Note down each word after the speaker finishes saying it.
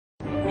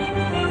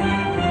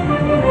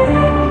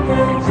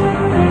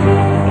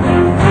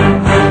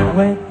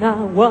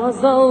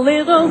was a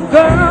little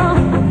girl,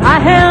 I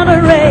had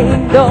a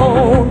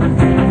rainbow,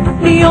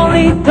 the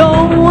only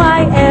doll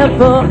I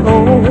ever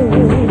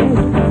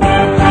owned.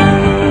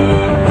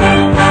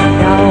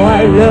 Now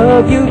I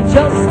love you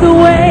just the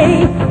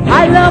way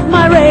I love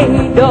my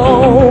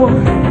rainbow,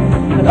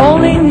 but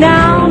only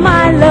now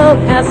my love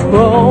has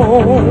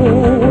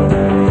grown.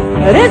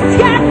 But it's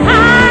got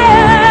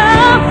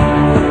higher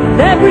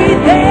every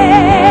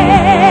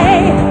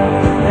day,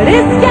 but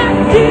it's got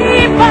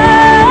deeper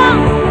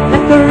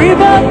like the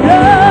river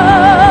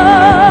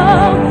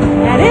flows,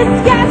 and it's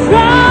got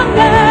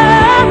stronger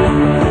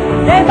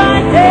day by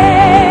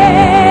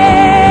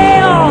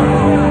day. Oh,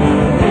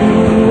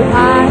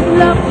 I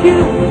love you,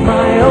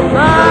 my oh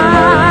my,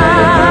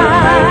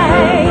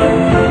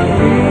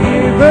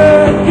 river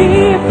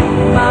deep,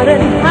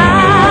 mountain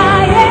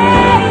high,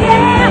 yeah,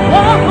 yeah.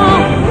 Oh,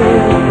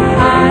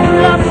 I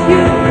love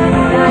you,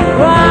 and I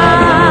cry.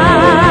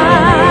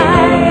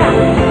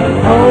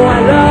 Oh, I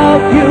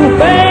love you,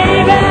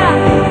 baby,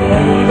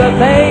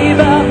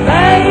 baby,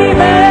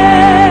 baby.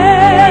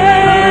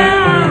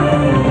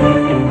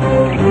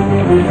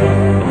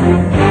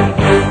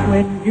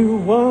 When you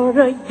were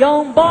a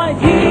young boy,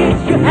 did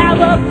you have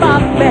a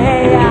puppy?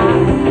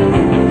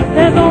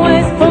 There's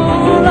always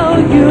follow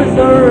you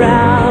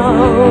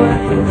around.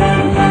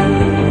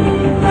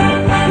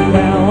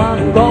 Well,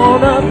 I'm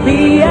gonna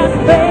be as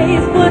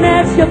faithful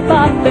as your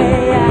puppy.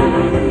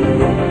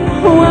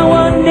 I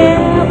will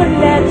never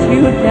let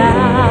you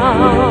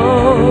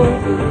down.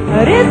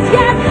 But it's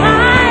got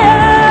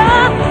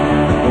higher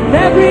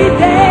every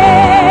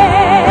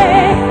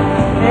day,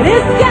 and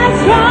it's got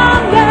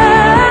stronger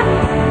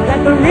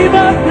like the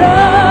river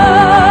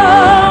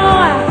flow.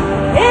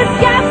 It's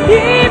got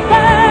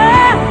deeper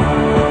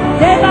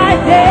day by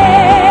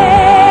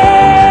day.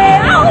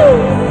 Oh,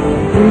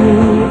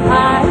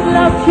 I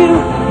love you,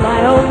 my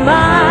oh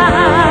my,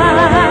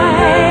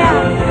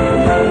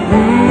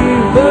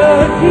 river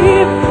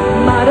deep,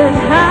 mountain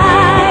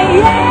high,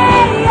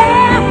 yeah,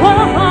 yeah.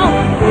 Oh,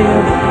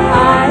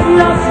 I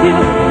love you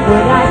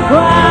when I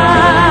cry.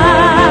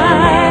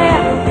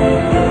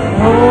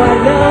 Oh, I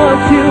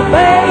love you,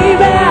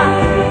 baby,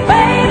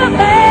 baby,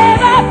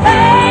 baby,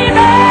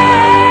 baby.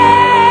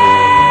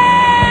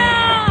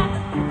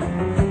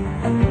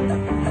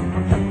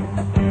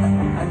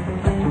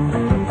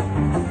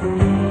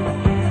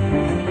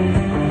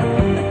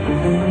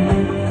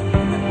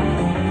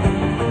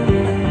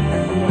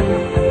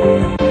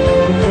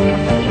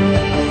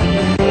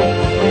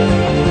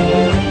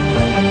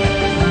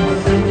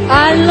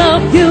 I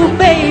love you,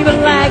 baby,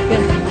 like a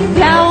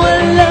flower